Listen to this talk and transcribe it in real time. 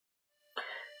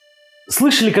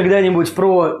Слышали когда-нибудь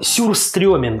про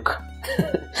сюрстрёминг?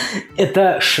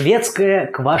 Это шведская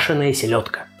квашеная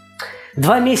селедка.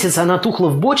 2 месяца она тухла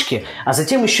в бочке, а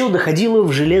затем еще доходила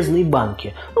в железной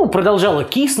банке. Продолжала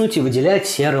киснуть и выделять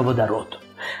сероводород.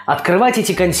 Открывать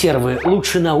эти консервы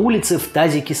лучше на улице в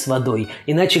тазике с водой,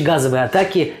 иначе газовой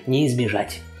атаки не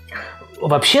избежать.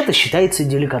 Вообще-то считается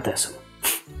деликатесом.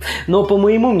 Но, по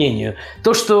моему мнению,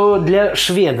 то, что для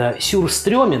шведа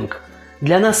сюрстрёминг,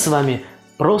 для нас с вами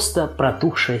просто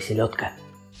протухшая селедка.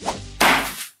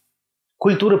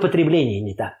 Культура потребления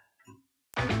не та.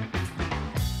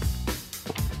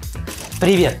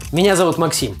 Привет, меня зовут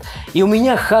Максим, и у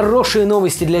меня хорошие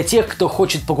новости для тех, кто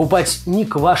хочет покупать не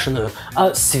квашеную,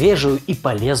 а свежую и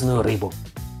полезную рыбу.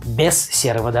 Без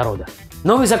сероводорода.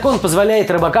 Новый закон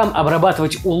позволяет рыбакам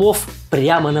обрабатывать улов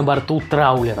прямо на борту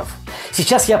траулеров.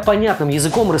 Сейчас я понятным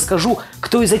языком расскажу,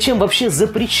 кто и зачем вообще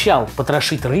запрещал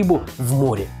потрошить рыбу в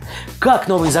море. Как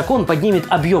новый закон поднимет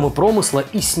объемы промысла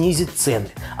и снизит цены.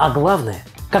 А главное,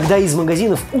 когда из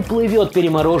магазинов уплывет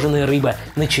перемороженная рыба,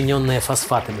 начиненная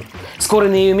фосфатами. Скоро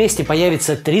на ее месте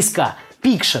появится треска,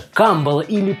 пикша, камбала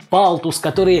или палтус,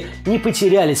 которые не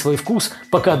потеряли свой вкус,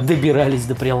 пока добирались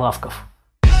до прилавков.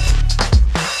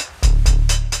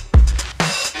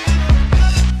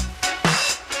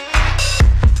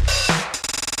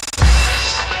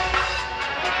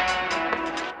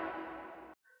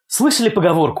 Слышали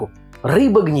поговорку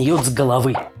 «рыба гниет с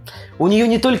головы»? У нее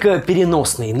не только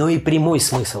переносный, но и прямой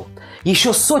смысл.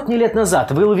 Еще сотни лет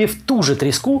назад, выловив ту же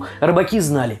треску, рыбаки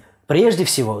знали, прежде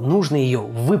всего нужно ее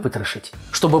выпотрошить,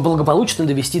 чтобы благополучно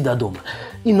довести до дома.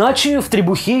 Иначе в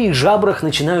требухе и жабрах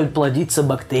начинают плодиться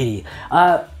бактерии,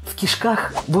 а в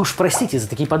кишках, вы уж простите за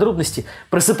такие подробности,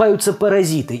 просыпаются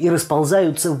паразиты и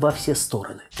расползаются во все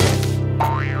стороны.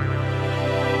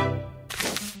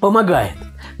 Помогает.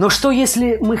 Но что,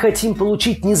 если мы хотим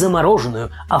получить не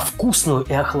замороженную, а вкусную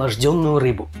и охлажденную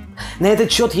рыбу? На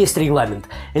этот счет есть регламент.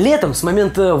 Летом, с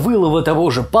момента вылова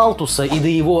того же палтуса и до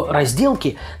его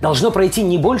разделки, должно пройти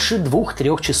не больше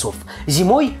 2-3 часов.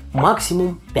 Зимой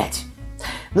максимум 5.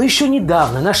 Но еще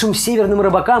недавно нашим северным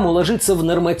рыбакам уложиться в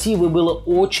нормативы было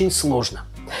очень сложно.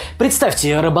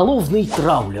 Представьте рыболовный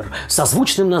траулер со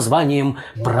звучным названием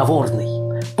 «Проворный».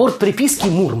 Порт приписки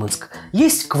Мурманск.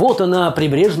 Есть квота на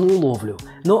прибрежную ловлю,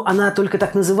 но она только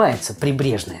так называется –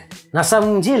 прибрежная. На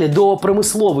самом деле до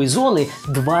промысловой зоны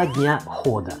 2 дня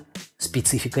хода.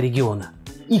 Специфика региона.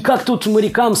 И как тут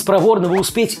морякам с Проворного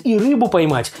успеть и рыбу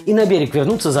поймать, и на берег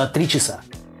вернуться за 3 часа?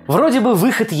 Вроде бы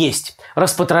выход есть –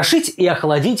 распотрошить и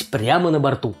охладить прямо на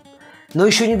борту. Но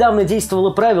еще недавно действовало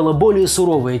правило более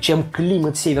суровое, чем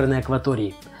климат северной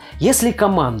акватории. Если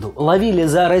команду ловили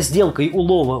за разделкой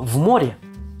улова в море,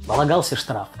 полагался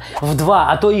штраф в 2,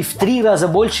 а то и в 3 раза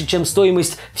больше, чем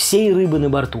стоимость всей рыбы на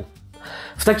борту.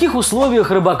 В таких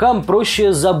условиях рыбакам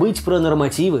проще забыть про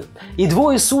нормативы и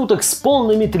 2 суток с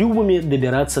полными трюмами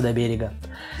добираться до берега.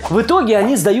 В итоге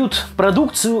они сдают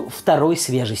продукцию 2-й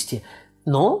свежести,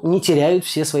 но не теряют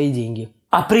все свои деньги.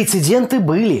 А прецеденты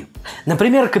были.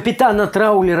 Например, капитана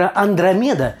траулера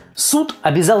 «Андромеда» суд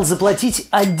обязал заплатить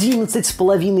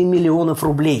 11,5 миллионов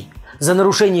рублей за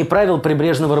нарушение правил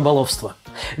прибрежного рыболовства.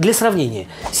 Для сравнения,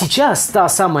 сейчас та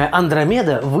самая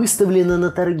 «Андромеда» выставлена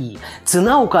на торги.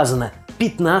 Цена указана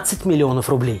 15 миллионов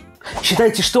рублей.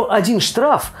 Считайте, что один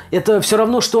штраф – это все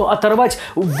равно, что оторвать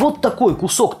вот такой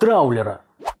кусок траулера.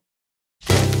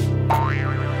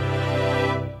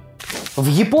 В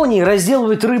Японии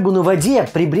разделывать рыбу на воде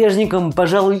прибрежникам,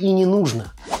 пожалуй, и не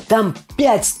нужно. Там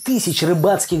 5000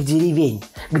 рыбацких деревень,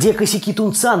 где косяки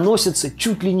тунца носятся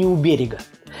чуть ли не у берега.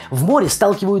 В море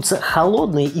сталкиваются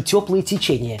холодные и теплые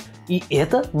течения, и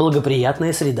это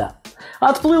благоприятная среда.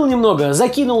 Отплыл немного,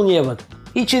 закинул невод,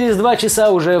 и через 2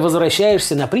 часа уже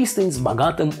возвращаешься на пристань с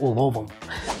богатым уловом.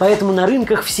 Поэтому на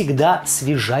рынках всегда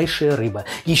свежайшая рыба,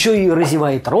 еще и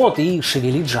разевает рот и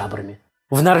шевелит жабрами.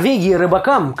 В Норвегии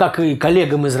рыбакам, как и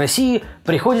коллегам из России,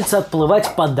 приходится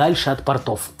отплывать подальше от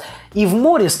портов. И в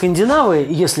море скандинавы,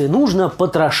 если нужно,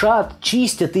 потрошат,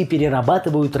 чистят и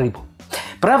перерабатывают рыбу.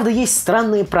 Правда, есть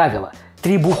странные правила.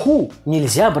 Требуху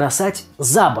нельзя бросать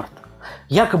за борт.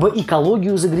 Якобы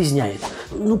экологию загрязняет.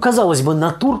 Казалось бы,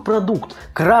 натурпродукт.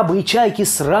 Крабы и чайки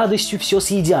с радостью все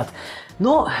съедят.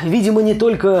 Но, видимо, не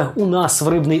только у нас в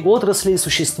рыбной отрасли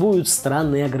существуют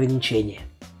странные ограничения.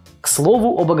 К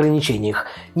слову об ограничениях.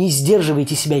 Не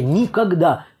сдерживайте себя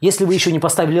никогда. Если вы еще не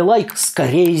поставили лайк,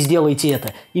 скорее сделайте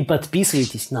это. И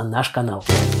подписывайтесь на наш канал.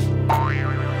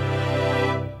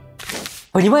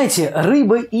 Понимаете,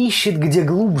 рыба ищет где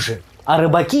глубже, а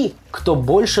рыбаки – кто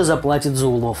больше заплатит за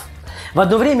улов. В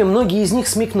одно время многие из них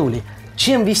смекнули,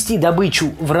 чем везти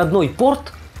добычу в родной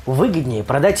порт, выгоднее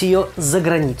продать ее за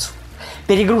границу.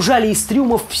 Перегружали из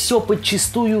трюмов все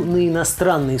подчистую на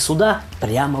иностранные суда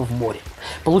прямо в море.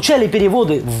 Получали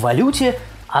переводы в валюте,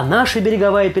 а наша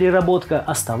береговая переработка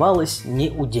оставалась не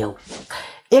у дел.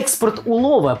 Экспорт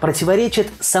улова противоречит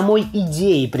самой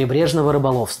идее прибрежного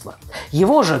рыболовства.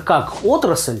 Его же, как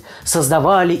отрасль,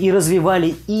 создавали и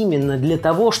развивали именно для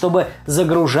того, чтобы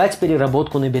загружать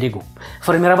переработку на берегу,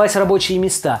 формировать рабочие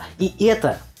места. И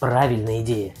это правильная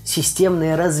идея –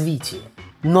 системное развитие.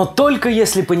 Но только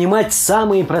если понимать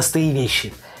самые простые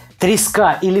вещи.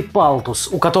 Треска или палтус,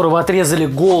 у которого отрезали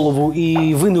голову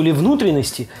и вынули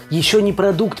внутренности, еще не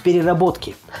продукт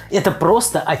переработки. Это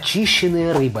просто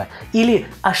очищенная рыба или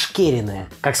ошкеренная,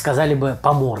 как сказали бы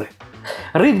поморы.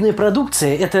 Рыбная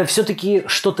продукция – это все-таки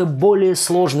что-то более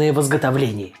сложное в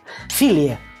изготовлении.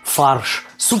 Филе, фарш,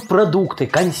 субпродукты,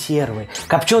 консервы,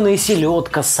 копченая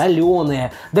селедка,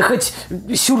 соленая, да хоть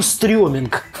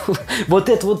сюрстрёминг. Вот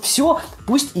это вот все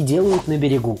пусть и делают на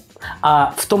берегу.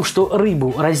 А в том, что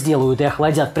рыбу разделают и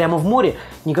охладят прямо в море,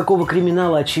 никакого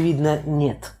криминала, очевидно,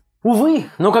 нет. Увы,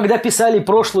 но когда писали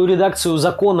прошлую редакцию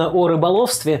закона о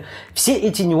рыболовстве, все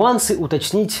эти нюансы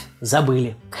уточнить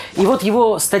забыли. И вот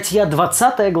его статья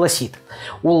 20 гласит: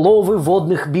 уловы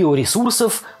водных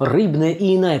биоресурсов, рыбная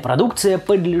и иная продукция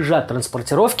подлежат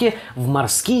транспортировке в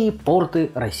морские порты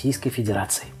Российской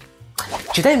Федерации.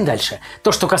 Читаем дальше.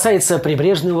 То, что касается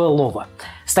прибрежного лова.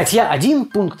 Статья 1,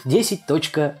 пункт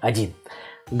 10.1.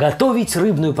 Готовить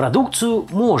рыбную продукцию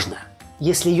можно,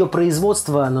 если ее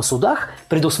производство на судах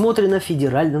предусмотрено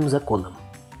федеральным законом.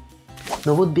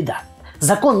 Но вот беда.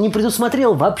 Закон не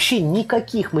предусмотрел вообще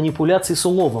никаких манипуляций с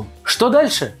уловом. Что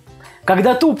дальше?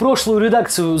 Когда ту прошлую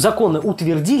редакцию закона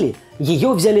утвердили,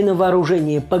 ее взяли на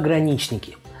вооружение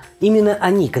пограничники. Именно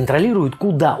они контролируют,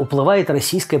 куда уплывает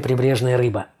российская прибрежная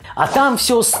рыба. А там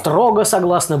все строго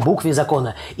согласно букве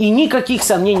закона. И никаких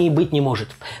сомнений быть не может.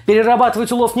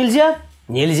 Перерабатывать улов нельзя?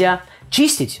 Нельзя.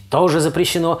 Чистить тоже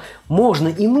запрещено. Можно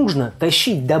и нужно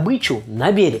тащить добычу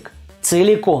на берег.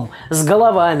 Целиком. С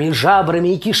головами, жабрами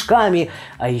и кишками.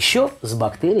 А еще с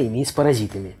бактериями и с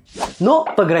паразитами. Но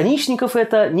пограничников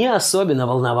это не особенно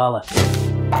волновало.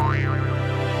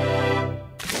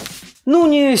 Ну,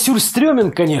 не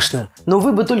сюрстрёминг, конечно, но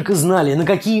вы бы только знали, на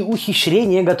какие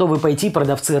ухищрения готовы пойти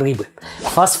продавцы рыбы.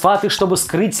 Фосфаты, чтобы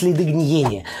скрыть следы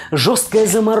гниения, жесткая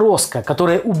заморозка,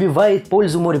 которая убивает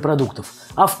пользу морепродуктов.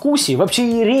 О вкусе вообще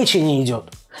и речи не идет.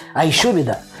 А еще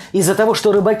беда. Из-за того,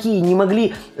 что рыбаки не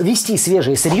могли везти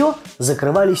свежее сырье,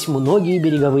 закрывались многие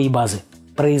береговые базы.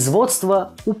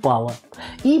 Производство упало.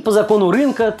 И по закону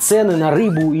рынка цены на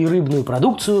рыбу и рыбную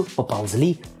продукцию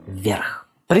поползли вверх.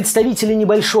 Представители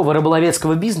небольшого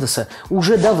рыболовецкого бизнеса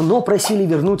уже давно просили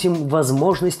вернуть им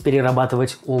возможность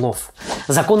перерабатывать улов.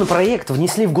 Законопроект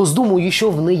внесли в Госдуму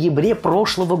еще в ноябре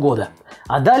прошлого года.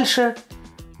 А дальше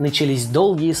начались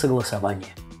долгие согласования.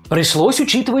 Пришлось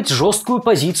учитывать жесткую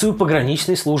позицию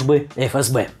пограничной службы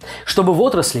ФСБ, чтобы в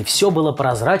отрасли все было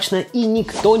прозрачно и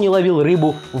никто не ловил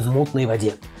рыбу в мутной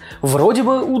воде. Вроде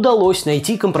бы удалось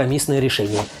найти компромиссное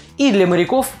решение. И для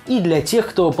моряков, и для тех,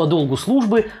 кто по долгу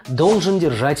службы должен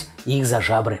держать их за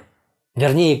жабры.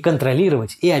 Вернее,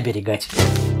 контролировать и оберегать.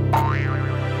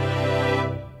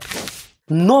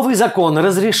 Новый закон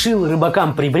разрешил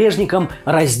рыбакам-прибрежникам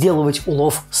разделывать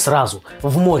улов сразу,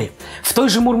 в море. В той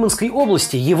же Мурманской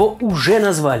области его уже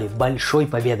назвали «Большой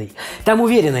победой». Там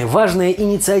уверены, важная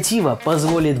инициатива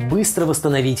позволит быстро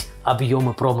восстановить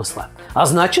объемы промысла. А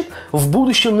значит, в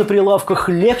будущем на прилавках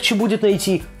легче будет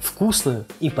найти вкусную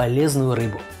и полезную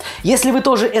рыбу. Если вы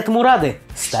тоже этому рады,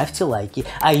 ставьте лайки.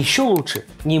 А еще лучше,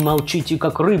 не молчите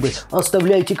как рыбы,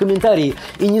 оставляйте комментарии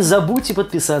и не забудьте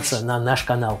подписаться на наш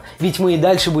канал. Ведь мы и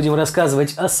дальше будем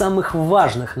рассказывать о самых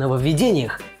важных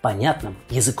нововведениях понятным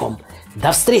языком.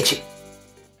 До встречи!